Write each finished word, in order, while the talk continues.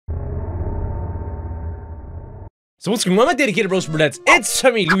So what's going on, my dedicated bros and brunettes? It's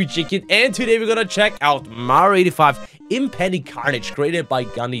me, Luigikid, and today we're gonna check out Mari 85 Impending Carnage, created by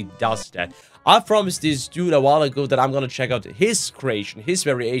GunnyDoesThat. I promised this dude a while ago that I'm gonna check out his creation, his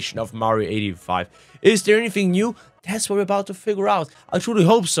variation of Mari 85. Is there anything new? That's what we're about to figure out. I truly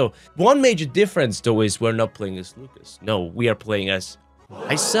hope so. One major difference, though, is we're not playing as Lucas. No, we are playing as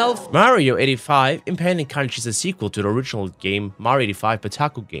myself. Mari0 85 Impending Carnage is a sequel to the original game Mari 85 by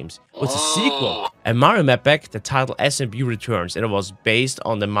TacoGames. It's a sequel. And Mari0 Mappack, the title SMB Returns, and it was based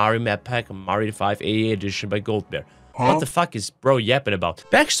on the Mari0 Mappack Mari 85 AA edition by GoldyBer. What the fuck is bro yapping about?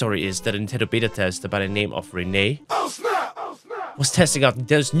 Backstory is that a Nintendo beta tester by the name of Rene was testing out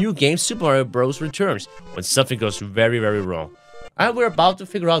Nintendo's new game Super Mario Bros. Returns when something goes very, very wrong. And we're about to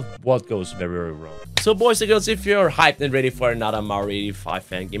figure out what goes very, very wrong. So boys and girls, if you're hyped and ready for another Mari 85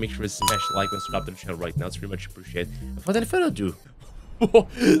 fan game, make sure to smash the like and subscribe to the channel right now. It's very much appreciated. Without any further ado,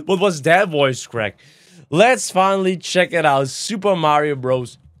 what was that voice crack? Let's finally check it out. Super Mario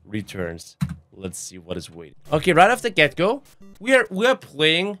Bros. Returns. Let's see what is waiting. Okay, right off the get-go, we are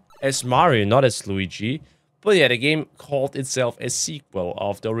playing as Mario, not as Luigi. But yeah, the game called itself a sequel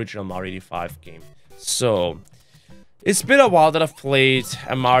of the original Mari 85 game. So it's been a while that I've played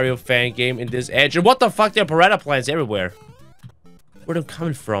a Mario fan game in this edge. And what the fuck? There are piranha plants everywhere. Where are they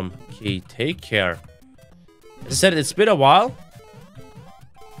coming from? Okay, take care. As I said, it's been a while.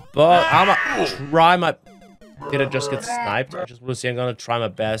 But I'm gonna try my... Did I just get sniped? I just want to say I'm gonna try my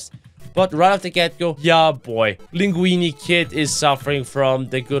best. But right off the get-go, yeah boy. Luigikid is suffering from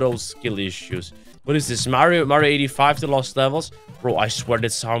the good old skill issues. What is this? Mario 85, the Lost Levels? Bro, I swear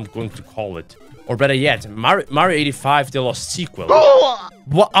that's how I'm going to call it. Or better yet, Mario 85, the Lost Sequel.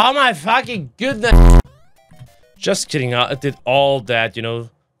 What? Oh my fucking goodness! Just kidding, I did all that, you know,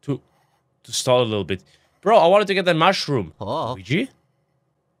 to stall a little bit. Bro, I wanted to get that mushroom. Luigi?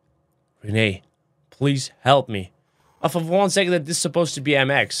 Rene, please help me. I thought for one second that this is supposed to be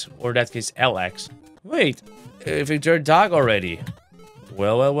MX, or in that case LX. Wait, if it turned dark already.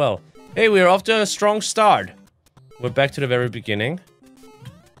 Well, well, well. Hey, we're off to a strong start. We're back to the very beginning.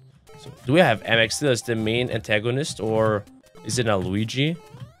 So, do we have MX still as the main antagonist, or is it now Luigi?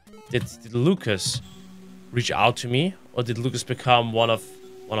 Did Lucas reach out to me, or did Lucas become one of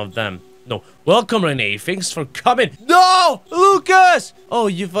them? No. Welcome, Rene. Thanks for coming. No, Lucas! Oh,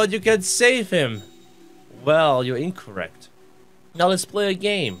 you thought you could save him? Well, you're incorrect. Now let's play a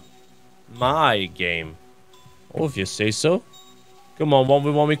game. My game. Oh, if you say so. Come on,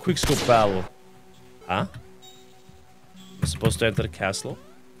 1v1 quick scope battle. Huh? You're supposed to enter the castle?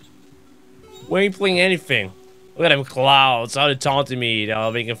 We ain't playing anything. Look at them clouds. How they taunting me.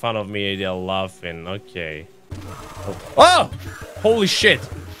 They're making fun of me. They're laughing. Okay. Oh! Holy shit.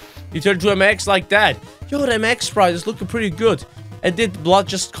 You turned to MX like that. Yo, the MX sprite is looking pretty good. And did Blood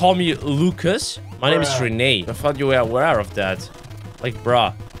just call me Lucas? My name is Rene. I thought you were aware of that. Like,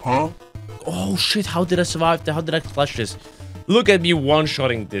 bruh. Huh? Oh shit, how did I survive that? How did I clutch this? Look at me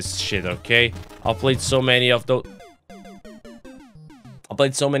one-shotting this shit, okay? I played so many of those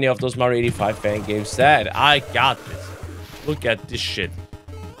Mari 85 fan games that I got this. Look at this shit.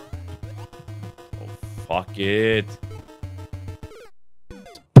 Oh, fuck it.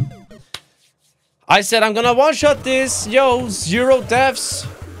 I said I'm gonna one-shot this. Yo, 0 deaths.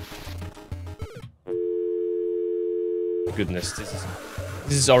 Goodness, this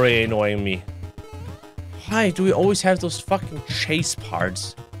is already annoying me. Why do we always have those fucking chase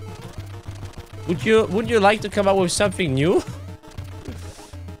parts? Wouldn't you like to come up with something new?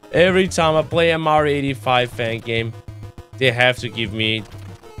 Every time I play a Mari 85 fan game, they have to give me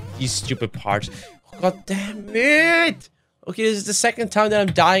these stupid parts. God damn it! Okay, this is the second time that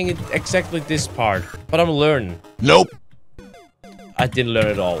I'm dying at exactly this part. But I'm learning. Nope. I didn't learn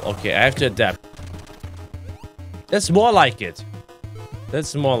at all. Okay, I have to adapt. That's more like it.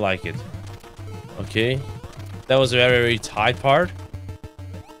 That's more like it. Okay. That was a very, very tight part.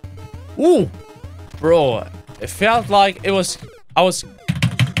 Ooh! Bro, it felt like it was...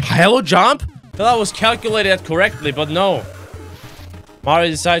 Hello, jump? I thought I was calculated that correctly, but no. Mario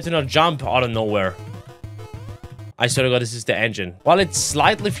decided to not jump out of nowhere. I swear to God, this is the engine. While it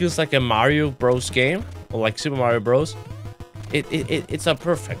slightly feels like a Mario Bros game, or like Super Mario Bros, it's not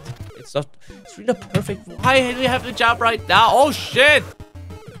perfect. It's really not perfect. Why do we have to jump right now? Oh shit!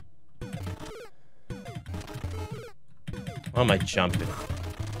 Why am I jumping?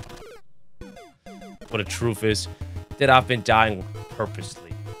 Well, the truth is that I've been dying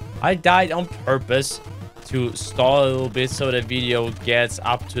purposely. I died on purpose to stall a little bit so the video gets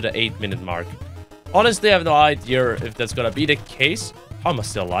up to the 8-minute mark. Honestly, I have no idea if that's gonna be the case. How am I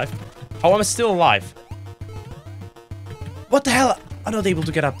still alive? How am I still alive? What the hell? I'm not able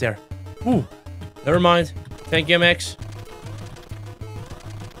to get up there. Ooh. Never mind. Thank you, Max.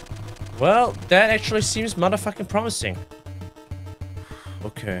 Well, that actually seems motherfucking promising.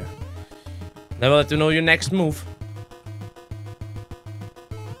 Okay. Now I'll let you know your next move.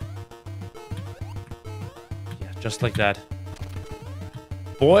 Yeah, just like that.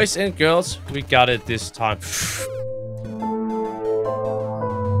 Boys and girls, we got it this time.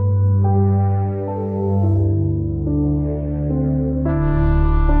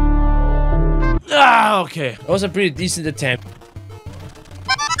 Okay. That was a pretty decent attempt.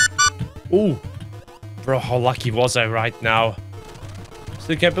 Ooh. Bro, how lucky was I right now?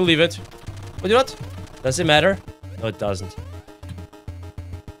 Still can't believe it. But you know what? Does it matter? No, it doesn't.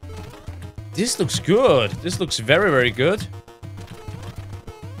 This looks good. This looks very, very good.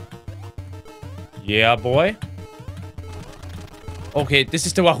 Yeah, boy. Okay, this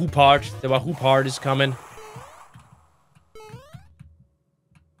is the Wahoo part. The Wahoo part is coming.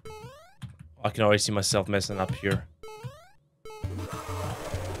 I can already see myself messing up here.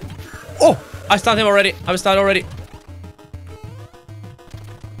 Oh! I stunned him already. I was stunned already.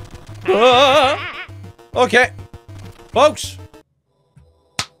 Okay. Folks.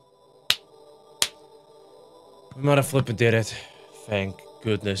 We might have flippin' did it. Thank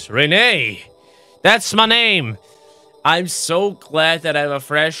goodness. Rene! That's my name! I'm so glad that I have a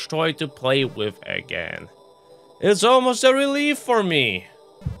fresh toy to play with again. It's almost a relief for me.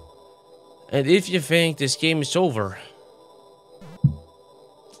 And if you think this game is over,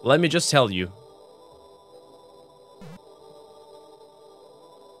 let me just tell you.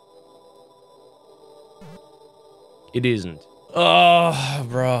 It isn't. Oh,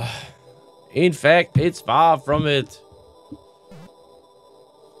 bro. In fact, it's far from it.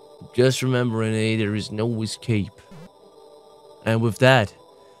 Just remember, Rene, there is no escape. And with that,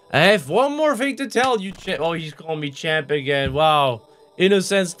 I have one more thing to tell you, champ. Oh, he's calling me champ again. Wow.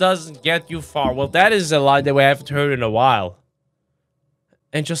 Innocence doesn't get you far. Well, that is a line that we haven't heard in a while.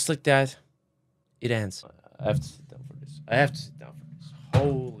 And just like that, it ends. I have to sit down for this. I have to sit down for this.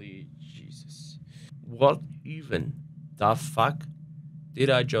 Holy Jesus. What even the fuck did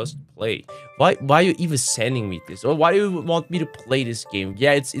I just play? Why are you even sending me this? Or why do you want me to play this game?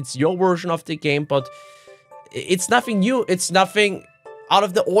 Yeah, it's your version of the game, but it's nothing new. It's nothing out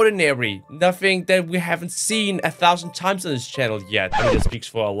of the ordinary. Nothing that we haven't seen 1,000 times on this channel yet. I mean, that speaks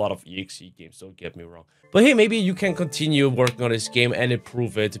for a lot of EXE games, don't get me wrong. But hey, maybe you can continue working on this game and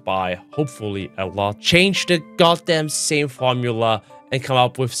improve it by, hopefully, a lot. Change the goddamn same formula and come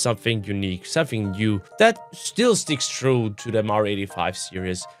up with something unique, something new that still sticks true to the Mario 85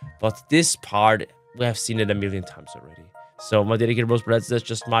 series. But this part, we have seen it a million times already. So my dedicated roast breads, that's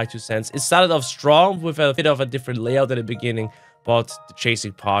just my 2 cents. It started off strong with a bit of a different layout at the beginning, but the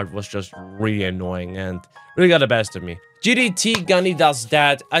chasing part was just really annoying and really got the best of me.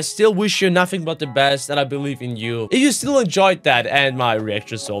 GDT-GunnyDoesThat. I still wish you nothing but the best, and I believe in you. If you still enjoyed that and my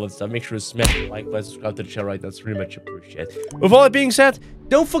reactions, all that stuff, make sure to smash the like button, subscribe to the channel, right? That's really much appreciated. With all that being said,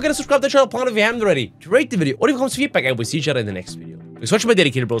 don't forget to subscribe to the channel if you haven't already. To rate the video or leave comments feedback, and we'll see each other in the next video. Thanks for watching my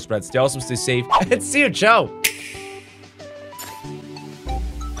dedicated bro spreads. Stay awesome, stay safe, and see you, ciao.